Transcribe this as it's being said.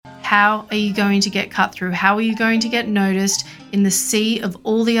How are you going to get cut through? How are you going to get noticed in the sea of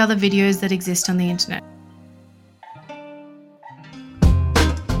all the other videos that exist on the internet?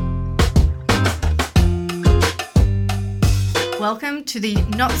 Welcome to the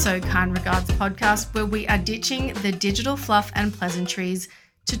Not So Kind Regards podcast, where we are ditching the digital fluff and pleasantries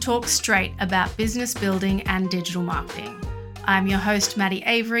to talk straight about business building and digital marketing. I'm your host, Maddie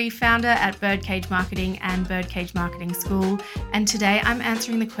Avery, founder at Birdcage Marketing and Birdcage Marketing School, and today I'm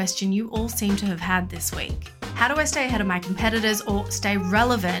answering the question you all seem to have had this week. How do I stay ahead of my competitors or stay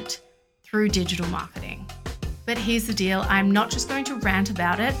relevant through digital marketing? But here's the deal, I'm not just going to rant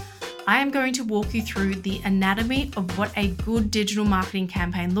about it. I am going to walk you through the anatomy of what a good digital marketing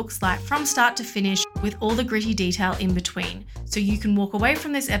campaign looks like from start to finish, with all the gritty detail in between. So you can walk away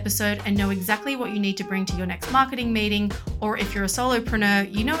from this episode and know exactly what you need to bring to your next marketing meeting, or if you're a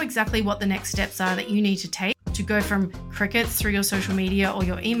solopreneur, you know exactly what the next steps are that you need to take to go from crickets through your social media or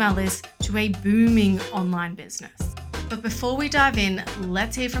your email list to a booming online business. But before we dive in,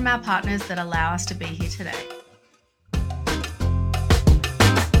 let's hear from our partners that allow us to be here today.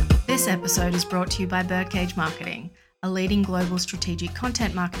 This episode is brought to you by Birdcage Marketing, a leading global strategic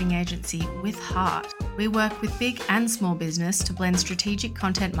content marketing agency with heart. We work with big and small business to blend strategic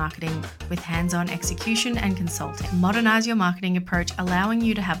content marketing with hands-on execution and consulting. Modernize your marketing approach, allowing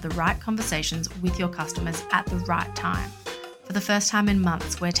you to have the right conversations with your customers at the right time. For the first time in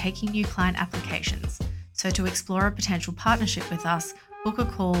months, we're taking new client applications. So to explore a potential partnership with us, book a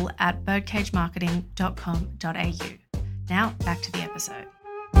call at birdcagemarketing.com.au. Now back to the episode.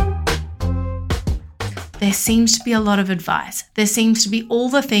 There seems to be a lot of advice. There seems to be all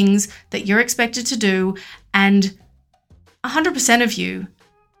the things that you're expected to do, and 100% of you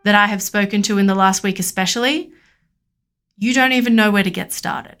that I have spoken to in the last week especially, you don't even know where to get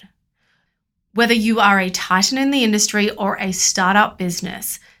started. Whether you are a titan in the industry or a startup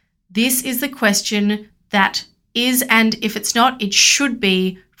business, this is the question that is, and if it's not, it should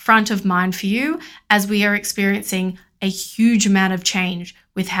be front of mind for you, as we are experiencing a huge amount of change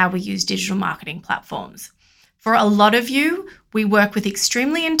with how we use digital marketing platforms. For a lot of you, we work with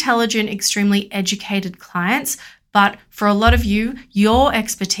extremely intelligent, extremely educated clients, but for a lot of you, your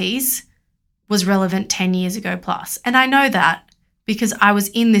expertise was relevant 10 years ago plus. And I know that because I was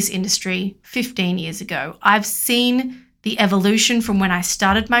in this industry 15 years ago. I've seen the evolution from when I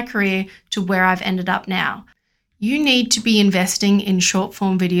started my career to where I've ended up now. You need to be investing in short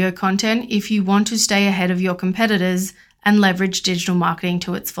form video content if you want to stay ahead of your competitors and leverage digital marketing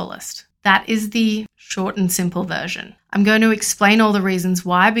to its fullest. That is the short and simple version. I'm going to explain all the reasons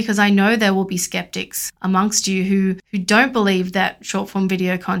why, because I know there will be skeptics amongst you who don't believe that short form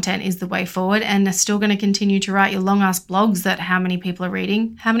video content is the way forward and are still going to continue to write your long ass blogs that how many people are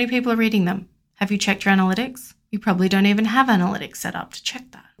reading. How many people are reading them? Have you checked your analytics? You probably don't even have analytics set up to check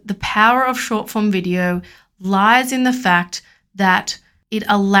that. The power of short form video lies in the fact that it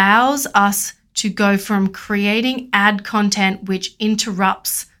allows us to go from creating ad content which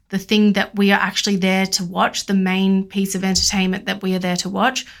interrupts the thing that we are actually there to watch, the main piece of entertainment that we are there to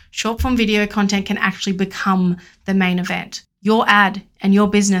watch. Short form video content can actually become the main event. Your ad and your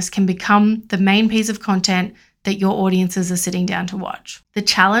business can become the main piece of content that your audiences are sitting down to watch. The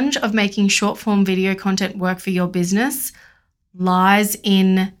challenge of making short form video content work for your business lies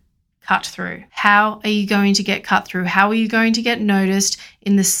in cut through. How are you going to get cut through? How are you going to get noticed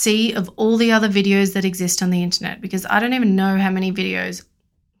in the sea of all the other videos that exist on the internet? Because I don't even know how many videos.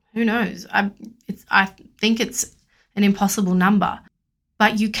 Who knows? I think it's an impossible number.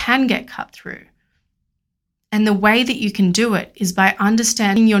 But you can get cut through. And the way that you can do it is by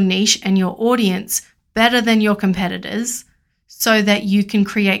understanding your niche and your audience better than your competitors, so that you can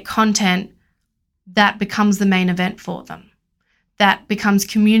create content that becomes the main event for them, that becomes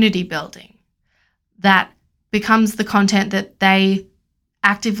community building, that becomes the content that they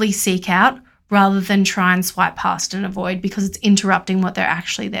actively seek out rather than try and swipe past and avoid because it's interrupting what they're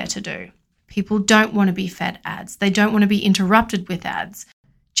actually there to do. People don't want to be fed ads. They don't want to be interrupted with ads.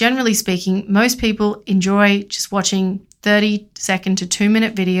 Generally speaking, most people enjoy just watching 30-second to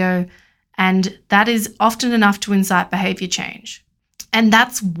 2-minute video, and that is often enough to incite behavior change. And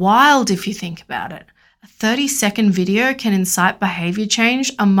that's wild if you think about it. A 30-second video can incite behavior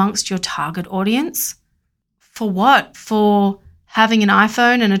change amongst your target audience. For what? For having an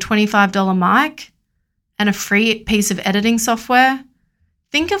iPhone and a $25 mic and a free piece of editing software?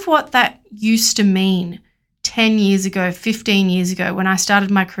 Think of what that used to mean 10 years ago, 15 years ago when I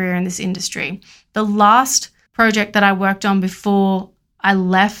started my career in this industry. The last project that I worked on before I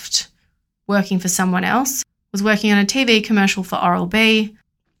left working for someone else was working on a TV commercial for Oral-B.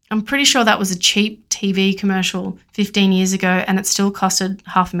 I'm pretty sure that was a cheap TV commercial 15 years ago, and it still costed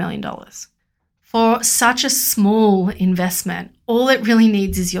 $500,000. For such a small investment, all it really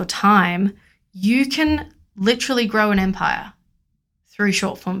needs is your time. You can literally grow an empire through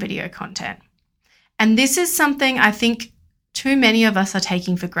short form video content. And this is something I think too many of us are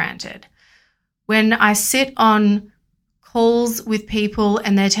taking for granted. When I sit on calls with people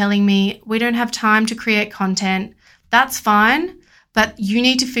and they're telling me, we don't have time to create content, that's fine, but you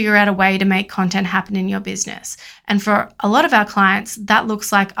need to figure out a way to make content happen in your business. And for a lot of our clients, that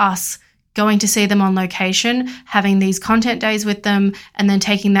looks like us going to see them on location, having these content days with them, and then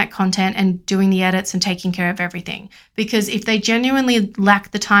taking that content and doing the edits and taking care of everything. Because if they genuinely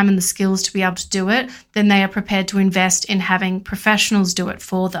lack the time and the skills to be able to do it, then they are prepared to invest in having professionals do it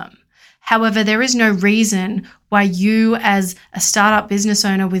for them. However, there is no reason why you as a startup business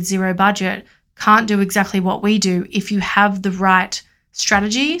owner with zero budget can't do exactly what we do if you have the right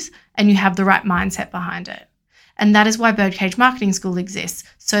strategies and you have the right mindset behind it. And that is why Birdcage Marketing School exists,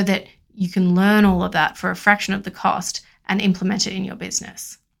 so that you can learn all of that for a fraction of the cost and implement it in your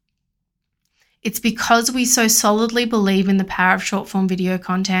business. It's because we so solidly believe in the power of short form video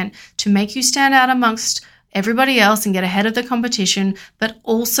content to make you stand out amongst everybody else and get ahead of the competition, but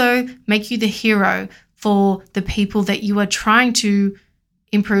also make you the hero for the people that you are trying to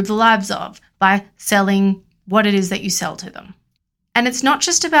improve the lives of by selling what it is that you sell to them. And it's not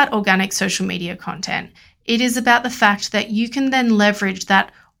just about organic social media content. It is about the fact that you can then leverage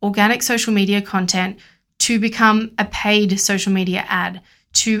that organic social media content to become a paid social media ad,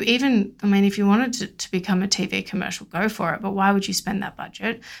 to even, if you wanted to become a TV commercial, go for it, but why would you spend that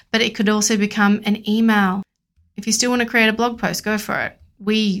budget? But it could also become an email. If you still want to create a blog post, go for it.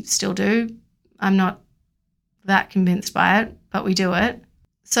 We still do. I'm not that convinced by it, but we do it.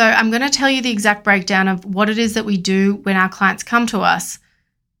 So I'm going to tell you the exact breakdown of what it is that we do when our clients come to us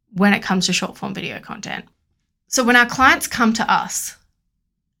when it comes to short form video content. So when our clients come to us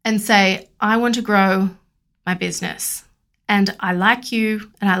and say, I want to grow my business and I like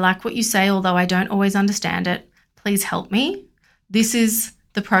you and I like what you say, although I don't always understand it, please help me. This is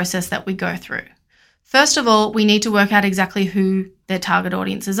the process that we go through. First of all, we need to work out exactly who their target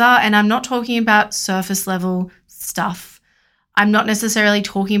audiences are. And I'm not talking about surface level stuff. I'm not necessarily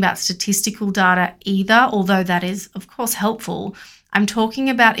talking about statistical data either, although that is, of course, helpful. I'm talking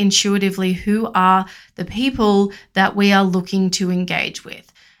about intuitively who are the people that we are looking to engage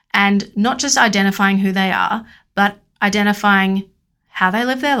with. And not just identifying who they are, but identifying how they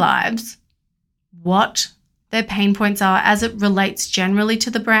live their lives, what their pain points are as it relates generally to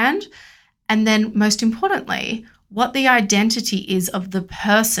the brand, and then most importantly, what the identity is of the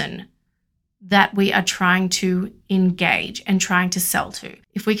person that we are trying to engage and trying to sell to.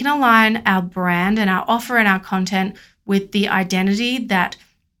 If we can align our brand and our offer and our content with the identity that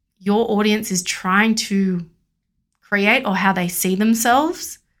your audience is trying to create or how they see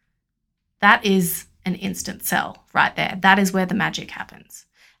themselves, that is an instant sell right there. That is where the magic happens.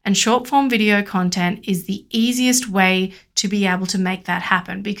 And short form video content is the easiest way to be able to make that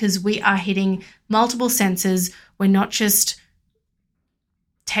happen because we are hitting multiple senses. We're not just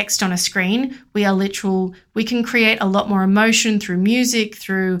text on a screen. We can create a lot more emotion through music,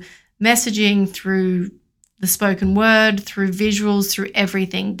 through messaging, through the spoken word, through visuals, through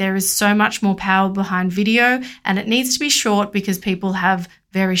everything. There is so much more power behind video, and it needs to be short because people have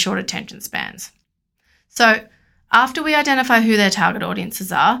very short attention spans. So after we identify who their target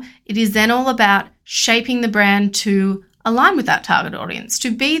audiences are, it is then all about shaping the brand to align with that target audience,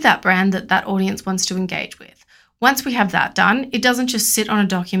 to be that brand that that audience wants to engage with. Once we have that done, it doesn't just sit on a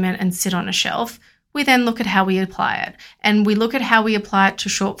document and sit on a shelf. We then look at how we apply it. And we look at how we apply it to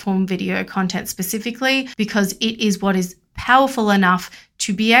short form video content specifically because it is what is powerful enough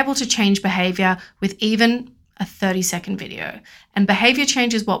to be able to change behavior with even a 30-second video. And behavior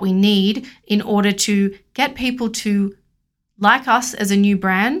change is what we need in order to get people to like us as a new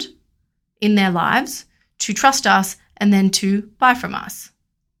brand in their lives, to trust us, and then to buy from us.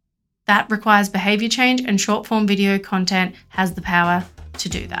 That requires behavior change, and short form video content has the power to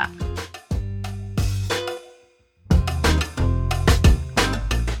do that.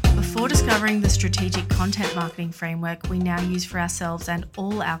 Before discovering the strategic content marketing framework we now use for ourselves and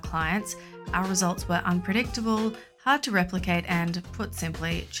all our clients, our results were unpredictable, hard to replicate, and, put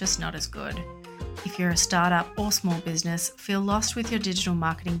simply, just not as good. If you're a startup or small business, feel lost with your digital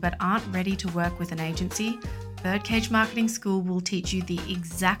marketing but aren't ready to work with an agency, Birdcage Marketing School will teach you the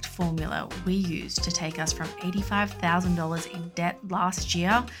exact formula we used to take us from $85,000 in debt last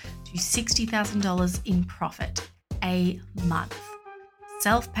year to $60,000 in profit a month.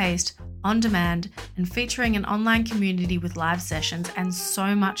 self-paced, on demand, and featuring an online community with live sessions and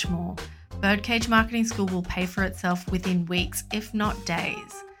so much more. Birdcage Marketing School will pay for itself within weeks, if not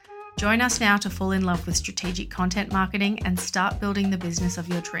days. Join us now to fall in love with strategic content marketing and start building the business of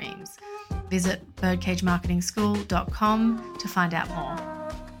your dreams. Visit birdcagemarketingschool.com to find out more.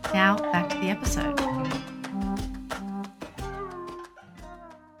 Now, back to the episode.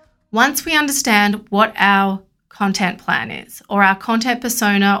 Once we understand what our content plan is, or our content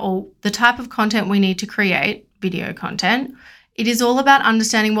persona, or the type of content we need to create, video content, it is all about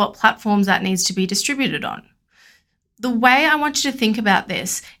understanding what platforms that needs to be distributed on. The way I want you to think about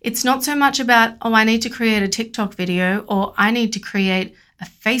this, it's not so much about, I need to create a TikTok video or I need to create a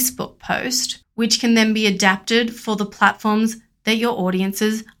Facebook post, which can then be adapted for the platforms that your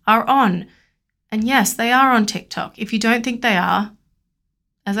audiences are on. And yes, they are on TikTok. If you don't think they are,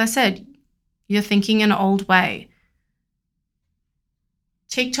 as I said, you're thinking an old way.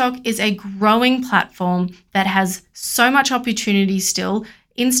 TikTok is a growing platform that has so much opportunity still.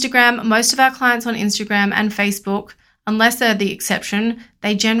 Instagram, most of our clients on Instagram and Facebook, unless they're the exception,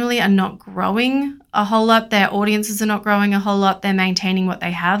 they generally are not growing a whole lot. Their audiences are not growing a whole lot. They're maintaining what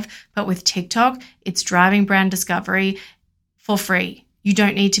they have. But with TikTok, it's driving brand discovery for free. You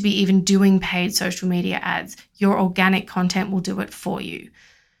don't need to be even doing paid social media ads. Your organic content will do it for you.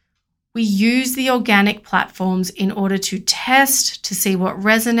 We use the organic platforms in order to test, to see what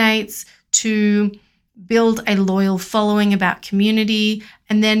resonates, to build a loyal following about community,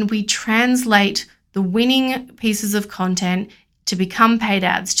 and then we translate the winning pieces of content to become paid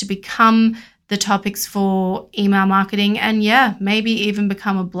ads, to become the topics for email marketing, and maybe even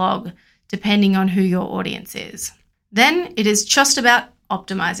become a blog, depending on who your audience is. Then it is just about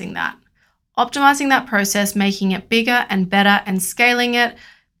optimizing that process, making it bigger and better and scaling it,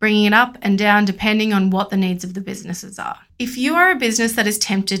 bringing it up and down depending on what the needs of the businesses are. If you are a business that is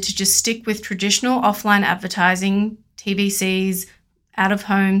tempted to just stick with traditional offline advertising, TVCs, out of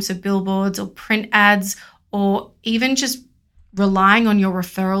home, so billboards or print ads, or even just relying on your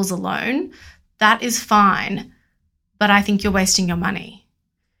referrals alone, that is fine, but I think you're wasting your money.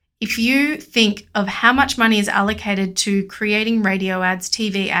 If you think of how much money is allocated to creating radio ads,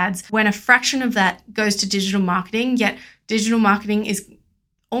 TV ads, when a fraction of that goes to digital marketing, yet digital marketing is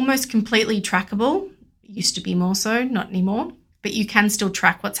almost completely trackable, it used to be more so, not anymore, but you can still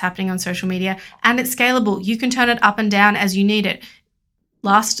track what's happening on social media, and it's scalable. You can turn it up and down as you need it.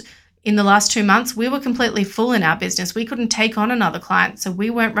 In the last 2 months, we were completely full in our business. We couldn't take on another client, so we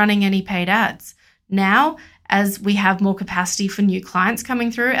weren't running any paid ads. Now, as we have more capacity for new clients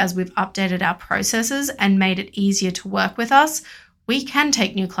coming through, as we've updated our processes and made it easier to work with us, we can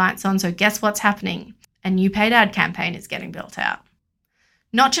take new clients on. So guess what's happening? A new paid ad campaign is getting built out.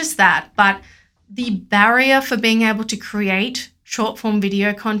 Not just that, but the barrier for being able to create short form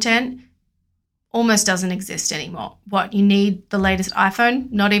video content almost doesn't exist anymore. What, you need the latest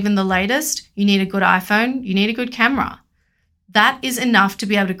iPhone? Not even the latest. You need a good iPhone. You need a good camera. That is enough to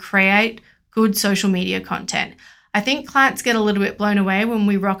be able to create good social media content. I think clients get a little bit blown away when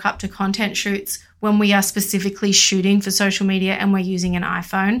we rock up to content shoots when we are specifically shooting for social media and we're using an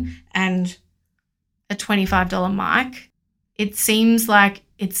iPhone and a $25 mic. It seems like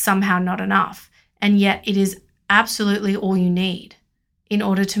it's somehow not enough, and yet it is absolutely all you need in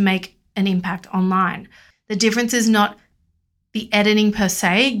order to make an impact online. The difference is not the editing per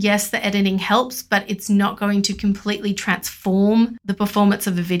se. Yes, the editing helps, but it's not going to completely transform the performance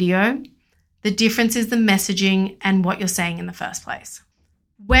of a video. The difference is the messaging and what you're saying in the first place.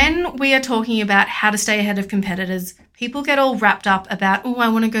 When we are talking about how to stay ahead of competitors, people get all wrapped up about, I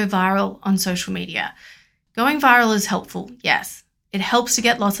want to go viral on social media. Going viral is helpful, yes. It helps to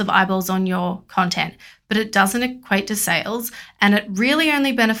get lots of eyeballs on your content, but it doesn't equate to sales, and it really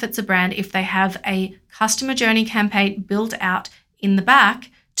only benefits a brand if they have a customer journey campaign built out in the back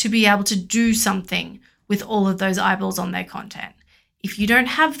to be able to do something with all of those eyeballs on their content. If you don't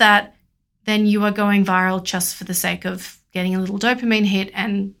have that, then you are going viral just for the sake of getting a little dopamine hit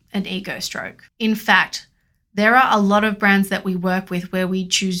and an ego stroke. In fact, there are a lot of brands that we work with where we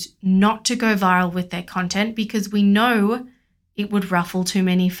choose not to go viral with their content because we know it would ruffle too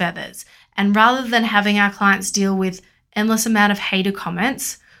many feathers. And rather than having our clients deal with endless amount of hater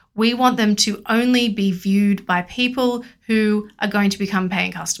comments, we want them to only be viewed by people who are going to become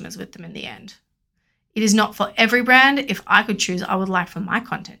paying customers with them in the end. It is not for every brand. If I could choose, I would like for my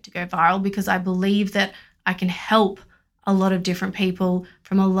content to go viral because I believe that I can help a lot of different people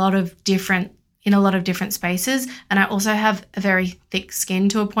from in a lot of different spaces. And I also have a very thick skin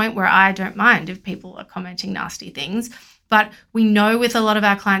to a point where I don't mind if people are commenting nasty things. But we know with a lot of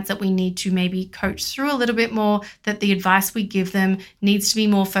our clients that we need to maybe coach through a little bit more, that the advice we give them needs to be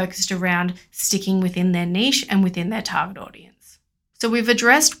more focused around sticking within their niche and within their target audience. So we've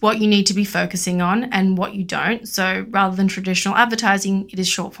addressed what you need to be focusing on and what you don't. So rather than traditional advertising, it is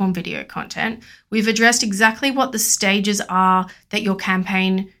short form video content. We've addressed exactly what the stages are that your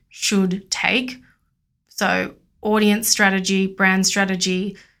campaign should take. So audience strategy, brand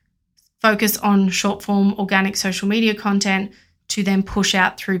strategy, focus on short form organic social media content to then push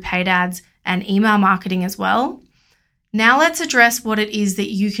out through paid ads and email marketing as well. Now let's address what it is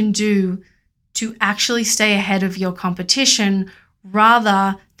that you can do to actually stay ahead of your competition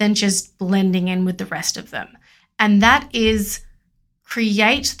rather than just blending in with the rest of them. And that is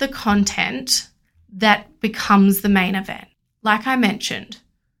create the content that becomes the main event. Like I mentioned,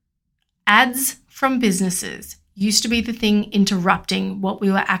 ads from businesses used to be the thing interrupting what we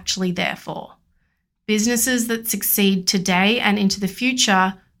were actually there for. Businesses that succeed today and into the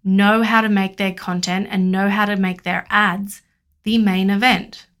future know how to make their content and know how to make their ads the main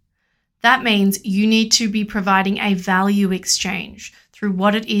event. That means you need to be providing a value exchange through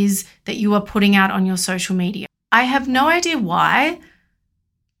what it is that you are putting out on your social media. I have no idea why,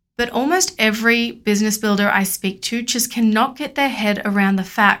 but almost every business builder I speak to just cannot get their head around the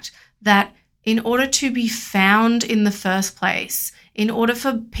fact that in order to be found in the first place, in order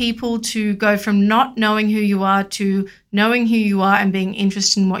for people to go from not knowing who you are to knowing who you are and being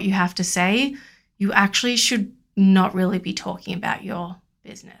interested in what you have to say, you actually should not really be talking about your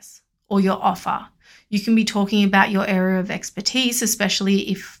business or your offer. You can be talking about your area of expertise,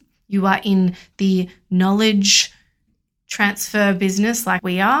 especially if you are in the knowledge transfer business like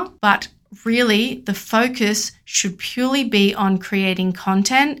we are. But really, the focus should purely be on creating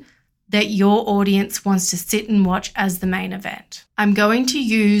content that your audience wants to sit and watch as the main event. I'm going to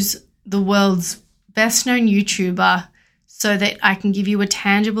use the world's best known YouTuber so that I can give you a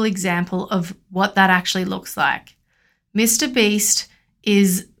tangible example of what that actually looks like. Mr. Beast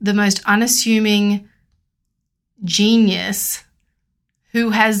is the most unassuming genius who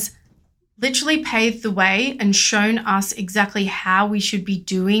has literally paved the way and shown us exactly how we should be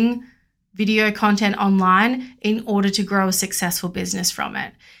doing video content online in order to grow a successful business from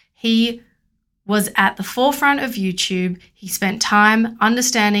it. He was at the forefront of YouTube. He spent time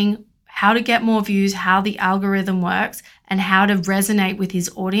understanding how to get more views, how the algorithm works, and how to resonate with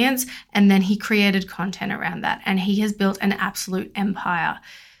his audience. And then he created content around that. And he has built an absolute empire.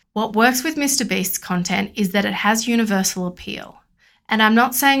 What works with Mr. Beast's content is that it has universal appeal. And I'm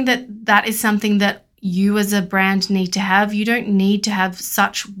not saying that that is something that you as a brand need to have. You don't need to have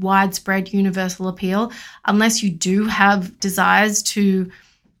such widespread universal appeal unless you do have desires to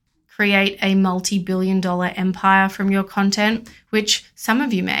create a multi-billion-dollar empire from your content, which some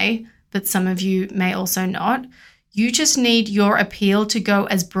of you may, but some of you may also not. You just need your appeal to go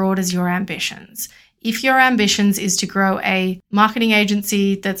as broad as your ambitions. If your ambitions is to grow a marketing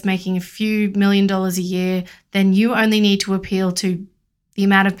agency that's making a few $1 million a year, then you only need to appeal to the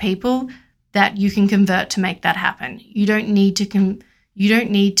amount of people that you can convert to make that happen. You don't need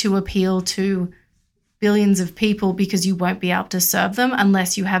to appeal to billions of people because you won't be able to serve them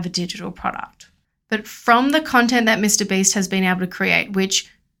unless you have a digital product. But from the content that Mr. Beast has been able to create, which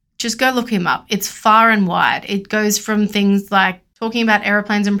just go look him up. It's far and wide. It goes from things like talking about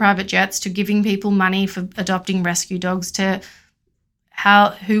airplanes and private jets to giving people money for adopting rescue dogs to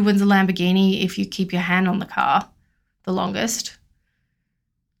who wins a Lamborghini if you keep your hand on the car the longest.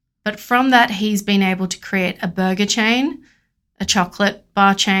 But from that, he's been able to create a burger chain, a chocolate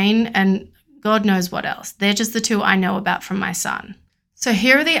bar chain, and God knows what else. They're just the two I know about from my son. So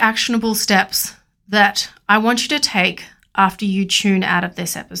here are the actionable steps that I want you to take after you tune out of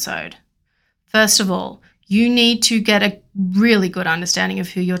this episode. First of all, you need to get a really good understanding of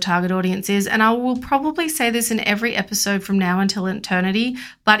who your target audience is. And I will probably say this in every episode from now until eternity,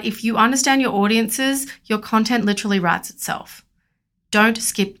 but if you understand your audiences, your content literally writes itself. Don't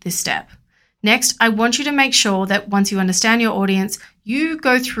skip this step. Next, I want you to make sure that once you understand your audience, you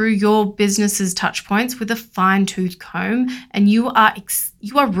go through your business's touch points with a fine-tooth comb and you are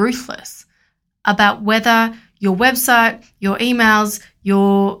ruthless about whether your website, your emails,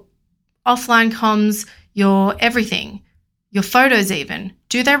 your offline comms, your everything, your photos even,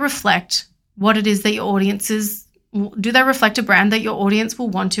 do they reflect what it is that your audiences, do they reflect a brand that your audience will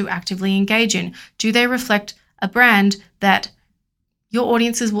want to actively engage in? Do they reflect a brand that your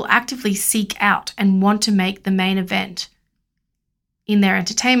audiences will actively seek out and want to make the main event in their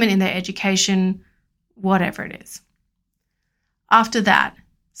entertainment, in their education, whatever it is? After that,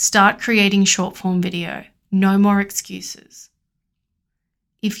 start creating short form video. No more excuses.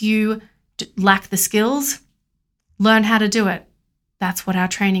 If you lack the skills, learn how to do it. That's what our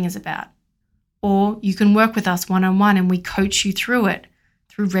training is about. Or you can work with us one-on-one and we coach you through it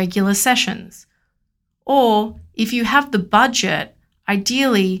through regular sessions. Or if you have the budget,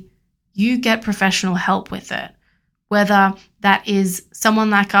 ideally, you get professional help with it. Whether that is someone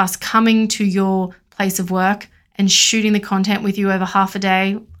like us coming to your place of work and shooting the content with you over half a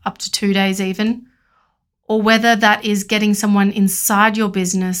day, up to 2 days even, or whether that is getting someone inside your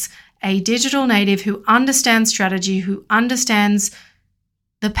business, a digital native who understands strategy, who understands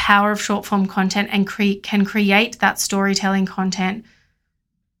the power of short form content and can create that storytelling content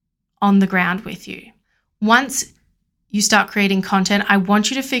on the ground with you. Once you start creating content, I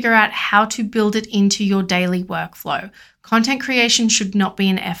want you to figure out how to build it into your daily workflow. Content creation should not be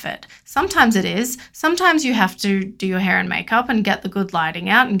an effort. Sometimes it is. Sometimes you have to do your hair and makeup and get the good lighting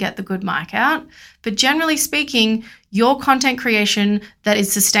out and get the good mic out. But generally speaking, your content creation that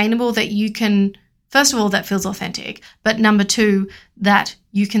is sustainable, that you can, first of all, that feels authentic. But number two, that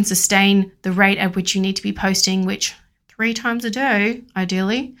you can sustain the rate at which you need to be posting, which 3 times a day,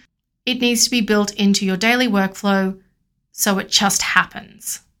 ideally. It needs to be built into your daily workflow so it just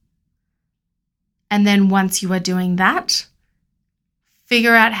happens. And then once you are doing that,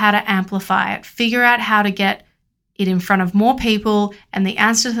 figure out how to amplify it. Figure out how to get it in front of more people. And the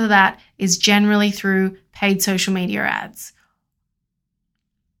answer to that is generally through paid social media ads.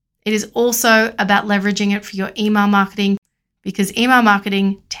 It is also about leveraging it for your email marketing, because email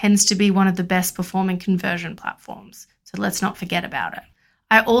marketing tends to be one of the best performing conversion platforms. So let's not forget about it.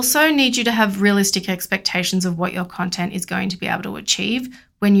 I also need you to have realistic expectations of what your content is going to be able to achieve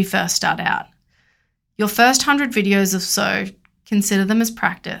when you first start out. Your first 100 videos or so, consider them as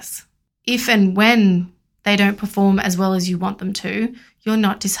practice. If and when they don't perform as well as you want them to, you're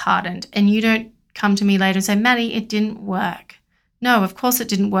not disheartened and you don't come to me later and say, Maddie, it didn't work. No, of course it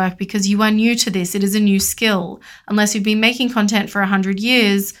didn't work because you are new to this. It is a new skill. Unless you've been making content for 100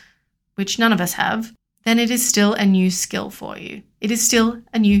 years, which none of us have, then it is still a new skill for you. It is still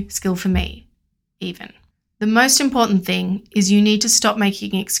a new skill for me, even. The most important thing is you need to stop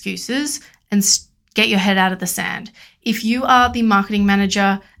making excuses and get your head out of the sand. If you are the marketing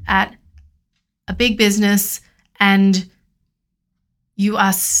manager at a big business and you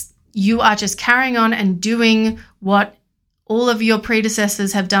are just carrying on and doing what all of your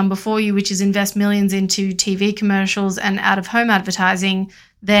predecessors have done before you, which is invest millions into TV commercials and out-of-home advertising,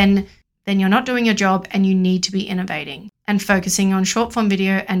 then you're not doing your job and you need to be innovating and focusing on short-form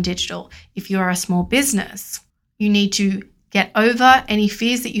video and digital. If you are a small business, you need to get over any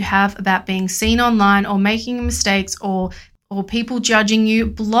fears that you have about being seen online or making mistakes or people judging you.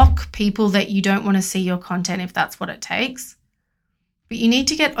 Block people that you don't want to see your content if that's what it takes. But you need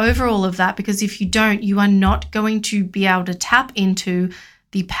to get over all of that, because if you don't, you are not going to be able to tap into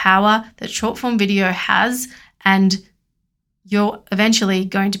the power that short-form video has, and you're eventually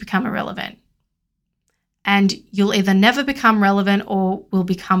going to become irrelevant. And you'll either never become relevant or will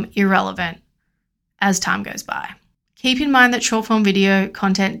become irrelevant as time goes by. Keep in mind that short-form video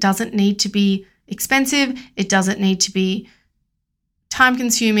content doesn't need to be expensive. It doesn't need to be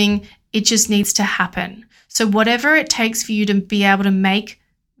time-consuming. It just needs to happen. So whatever it takes for you to be able to make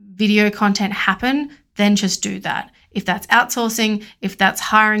video content happen, then just do that. If that's outsourcing, if that's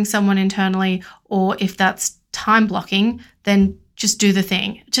hiring someone internally, or if that's time blocking, then just do the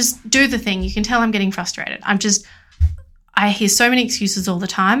thing. Just do the thing. You can tell I'm getting frustrated. I hear so many excuses all the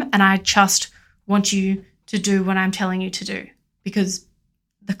time, and I just want you to do what I'm telling you to do, because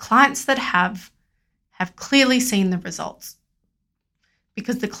the clients that have clearly seen the results.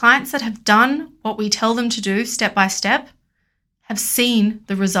 Because the clients that have done what we tell them to do step by step have seen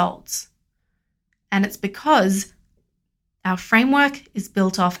the results. And it's because our framework is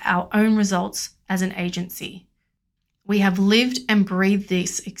built off our own results as an agency. We have lived and breathed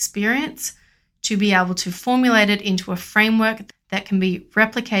this experience to be able to formulate it into a framework that can be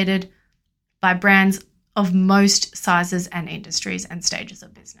replicated by brands of most sizes and industries and stages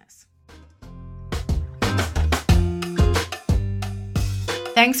of business.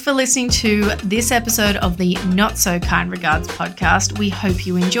 Thanks for listening to this episode of the Not So Kind Regards podcast. We hope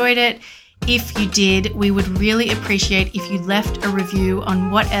you enjoyed it. If you did, we would really appreciate if you left a review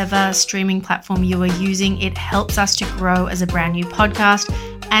on whatever streaming platform you are using. It helps us to grow as a brand new podcast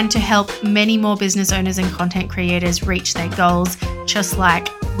and to help many more business owners and content creators reach their goals, just like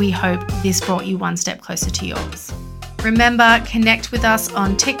we hope this brought you one step closer to yours. Remember, connect with us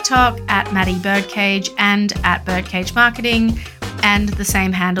on TikTok at Maddie Birdcage and at Birdcage Marketing, and the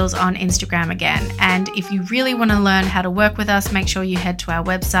same handles on Instagram again. And if you really want to learn how to work with us, make sure you head to our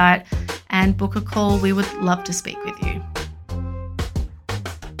website and book a call. We would love to speak with you.